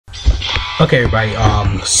Okay, everybody.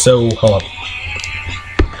 So hold up.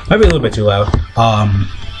 Might be a little bit too loud.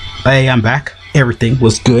 Hey, I'm back. Everything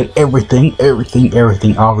was good. Everything. I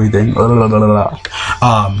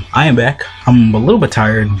am back. I'm a little bit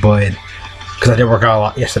tired, but because I did work out a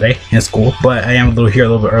lot yesterday in school, but I am a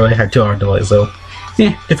little bit early. I had 2 hour delay, so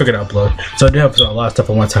yeah, they figured out upload. So I do have a lot of stuff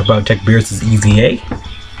I want to talk about. Check Beerus' EZA.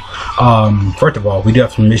 First of all, we do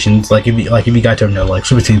have some missions. Like if you guys don't know, like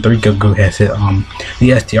Super Team 3 Goku has it.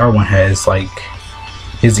 The STR one has like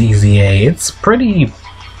his EZA. It's pretty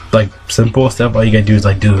like simple stuff. All you gotta do is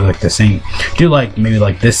like do like the same, do like maybe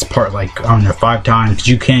like this part like I don't know 5 times, because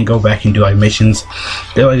you can go back and do like missions.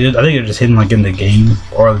 I think they're just hidden like in the game,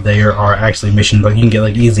 or they are actually missions. Like you can get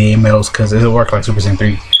like EZA medals because it'll work like Super Saiyan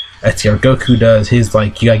 3 STR Goku does. His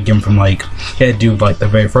like you gotta get him from like he had to do like the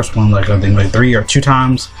very first one like I think like 3 or 2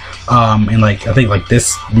 times, and like I think like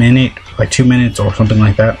this minute, like 2 minutes or something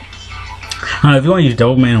like that. If you want to use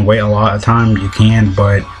Double Man and wait a lot of time, you can,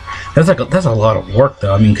 but that's a lot of work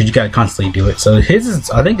though. I mean, because you gotta constantly do it. So his is,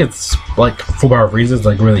 I think it's like full power Frieza is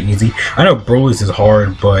like really easy. I know Broly's is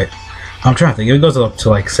hard, but I'm trying to think. If it goes up to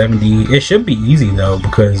like 70, it should be easy though,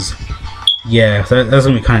 because yeah, that's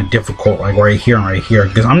gonna be kind of difficult, like right here and right here,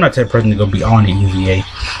 because I'm not the type of person to go beyond the EZA.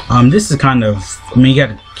 This is kind of, I mean, you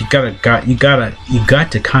got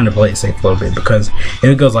to kind of play it safe a little bit, because if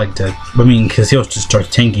it goes like to, I mean, because he'll just start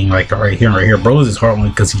tanking like right here and right here. Broly's is hard one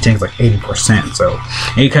because he tanks like 80%, so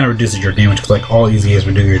and it kind of reduces your damage, because like all EZAs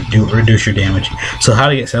reduce your damage. So how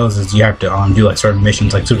to get cells is you have to do like certain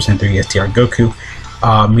missions like Super Saiyan 3 STR Goku.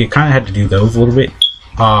 You kind of have to do those a little bit.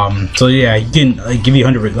 So yeah, you can give you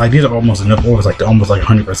 100, like these are almost enough orbs, like almost like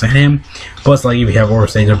 100% him. Plus, like if you have orb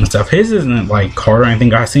stages and stuff, his isn't like hard or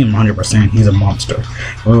anything. I see him 100%. He's a monster.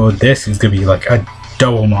 Well, with this, he's gonna be like a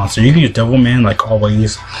double monster. You can use Double Man like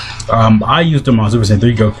always. I used him on Super Saiyan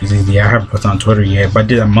 3 Goku's easy. I haven't put it on Twitter yet, but I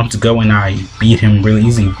did that months ago, and I beat him really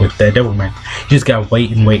easy with that Double Man. You just gotta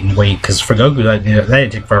wait, because for Goku that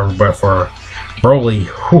didn't take forever, but for Broly,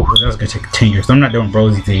 whew, that's gonna take 10 years. So I'm not doing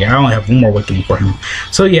Broly's EZA. I only have 1 more awakening for him.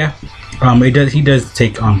 So yeah, he does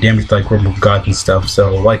take damage like Realm of Gods and stuff.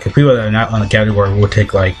 So like if people that are not on the category will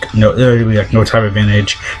take like there'll be like no type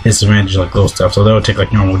advantage, disadvantage, like those stuff. So they'll take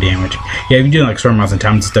like normal damage. Yeah, if you do like certain amounts of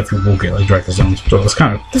times and stuff, you will get like direct zones. So it's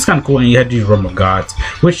kind of cool. And you have to use Realm of Gods,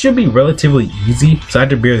 which should be relatively easy. So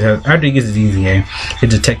after he gets his EZA,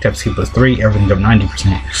 his attack type C+3, everything up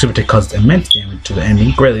 90%. Super attack causes immense damage to the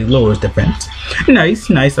enemy, greatly lowers defense. Nice.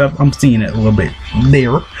 I'm seeing it a little bit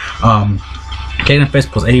there. Gain Fist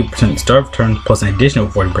plus 80% start turn plus an additional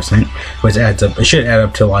 40%, which adds up. It should add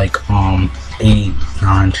up to like 8, 9,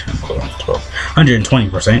 10, 12,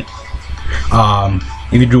 120%.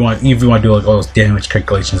 If you want to do like all those damage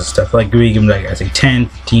calculations and stuff, like we give them like I say 10,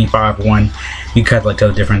 15, 5, 1, you cut like tell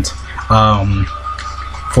the difference.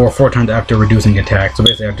 For 4 times after reducing attack. So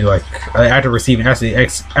basically I have to like after receiving actually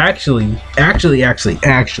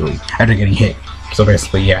after getting hit. So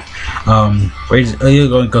basically, yeah,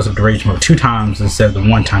 it goes up to rage mode 2 times instead of the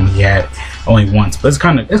 1 time he had only once. But it's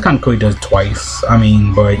kind of cool he does twice. I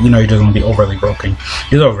mean, but you know, he doesn't want to be overly broken.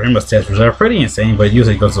 These are rainbow stats, which are pretty insane, but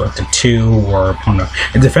usually it goes up to 2 or I don't know.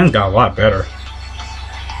 His defense got a lot better.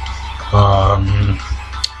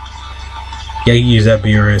 Yeah, you use that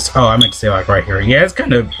Beerus. Oh, I meant to say like right here. Yeah,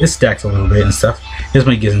 it stacks a little bit and stuff. This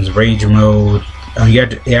one gives him rage mode.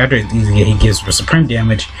 After it's easy, he gives supreme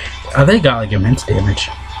damage. They got like immense damage.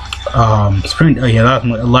 Supreme. Oh yeah,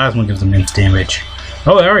 last one gives immense damage.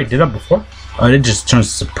 Oh, I already did that before. It just turns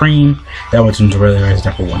to supreme. That one turns to really raise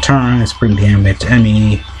for 1 turn. Supreme damage to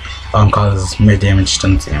enemy. Causes mid damage,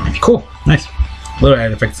 stuns damage. Cool, nice. Little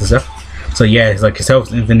added effects and stuff. So yeah, it's like his health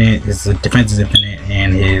is infinite, his defense is infinite,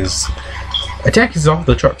 and his attack is off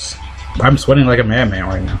the charts. I'm sweating like a madman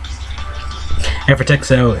right now. And for tech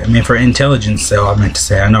cell, I mean for intelligence cell, I meant to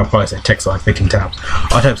say, I know I probably said tech cell like 15 times.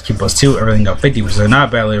 All types keep +2, everything up 50, which is not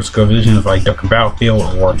a bad layer skill evolution of like Dokkan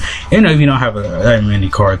Battlefield, or you know if you don't have that many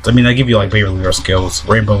cards. I mean they give you like baby leader skills,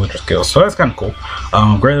 rainbow leader skills, so that's kind of cool.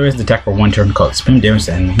 Greatly raises the attack for 1 turn, called spin damage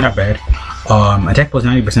to enemy, not bad. Attack plus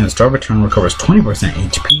 90% of start return, recovers 20%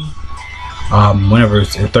 HP. Whenever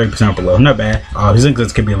it's 30% or below, not bad. His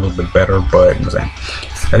inklings could be a little bit better, but you know what I'm saying.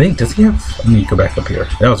 I think, does he have, let me go back up here.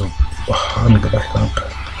 That was let me go back up.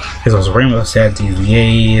 His was rainbow stats,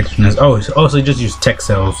 EZA. So he just used tech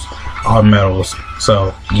cells, all metals.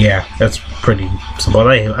 So yeah, that's pretty simple.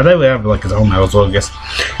 I think we have like his own metals. So I guess,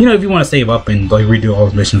 you know, if you want to save up and like redo all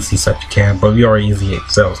his missions and stuff, you can. But if you already EZA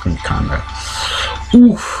cells, it's gonna be kind of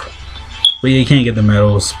oof. But yeah, you can't get the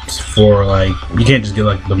medals for like, you can't just get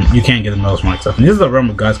like you can't get the medals from like stuff. And this is the Realm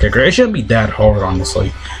of Gods character. It shouldn't be that hard,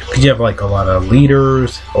 honestly, because you have like a lot of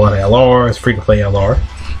leaders, a lot of LRs, free to play LR.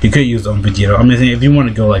 You could use Vegeta. I mean, if you want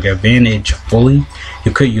to go like advantage fully,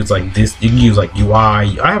 you could use like this. You can use like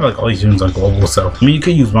UI. I have like all these units on global, so I mean, you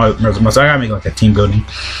could use my. So I gotta make like a team building.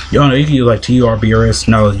 You know, you can use like TR Beerus.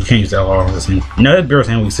 No, you can't use LR on this thing. No, that's Beerus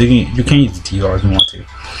anyway, so you can use the TR if you want to,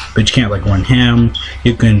 but you can't like run him.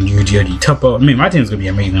 You can use GOD Tuppo. I mean, my team's gonna be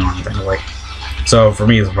amazing on it anyway. So for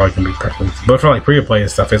me, it's probably gonna be perfect. But for like pre-play and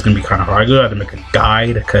stuff, it's gonna be kind of hard. I go have to make a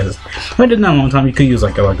guide because I did that a long time. You could use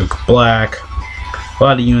like a black. A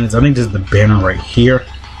lot of units. I think this is the banner right here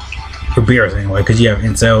for Beerus anyway, because you have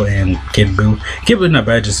Incel and Kid Buu. Kid Buu not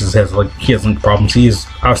bad, just has like he has some problems.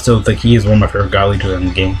 I still think he is one of my favorite god leaders in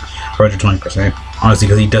the game, 120%. Honestly,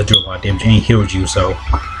 because he does do a lot of damage and he heals you. So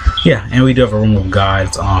yeah, and we do have a Room of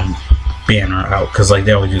Gods banner out because like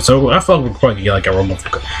they always do. So I feel like we'll probably get like a Room of.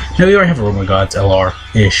 No, we already have a Room of Gods LR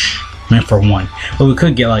ish. Meant for one, but we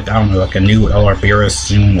could get like I don't know, like a new LR Beerus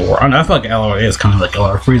soon, or I don't know, I feel like LR is kind of like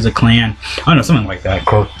LR Frieza Clan. I don't know, something like that.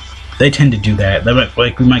 They tend to do that. They might,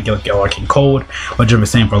 like we might get like LR King Cold, which I've been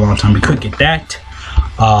saying for a long time. We could get that.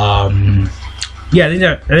 Yeah,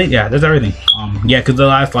 I think yeah, that's everything. Yeah, because the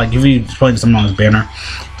last like if you play something on this banner,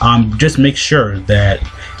 just make sure that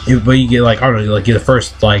if you get like I don't know, like get the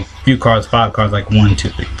first like few cards, 5 cards, like 1, 2,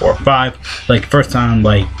 3, 4, 5. Like first time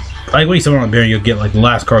like when you summon on the banner, you'll get like the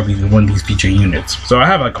last card be one of these feature units. So I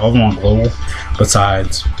have like all of them on global,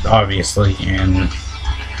 besides obviously, and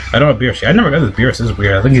I don't have Beerus. I never got this Beerus. This is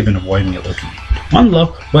weird. I think he's been avoiding it looking on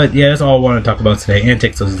low. But yeah, that's all I want to talk about today. And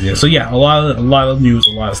TEQ Cell. So yeah, a lot of news,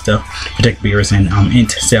 a lot of stuff for TEQ Beerus and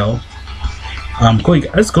INT Cell. Cool.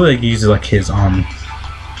 It's cool that he uses like his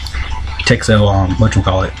TEQ Cell what you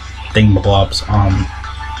call it, thingamabobs.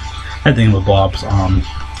 That thingamabobs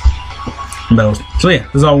medals. So yeah,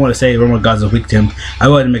 that's all I want to say. Remember, gods are weak to him. I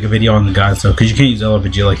wanted to make a video on the gods, so because you can't use LR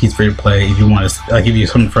Vegeta, like he's free to play. If you want to, like if you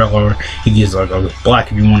use something for LR, you can use like a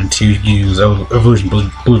black if you wanted to. You can use Evolution Blue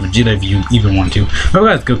Vegeta if you even want to. My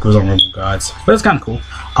guys go on Rumble Gods, but it's kind of cool.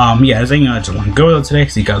 Yeah, that's everything I just want to go over today.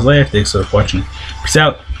 See you guys later. Thanks for watching. Peace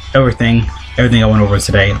out. Everything I went over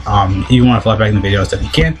today. If you want to fly back in the video, stuff you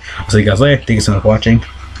can. I'll see you guys later. Thank you so much for watching.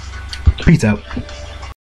 Peace out.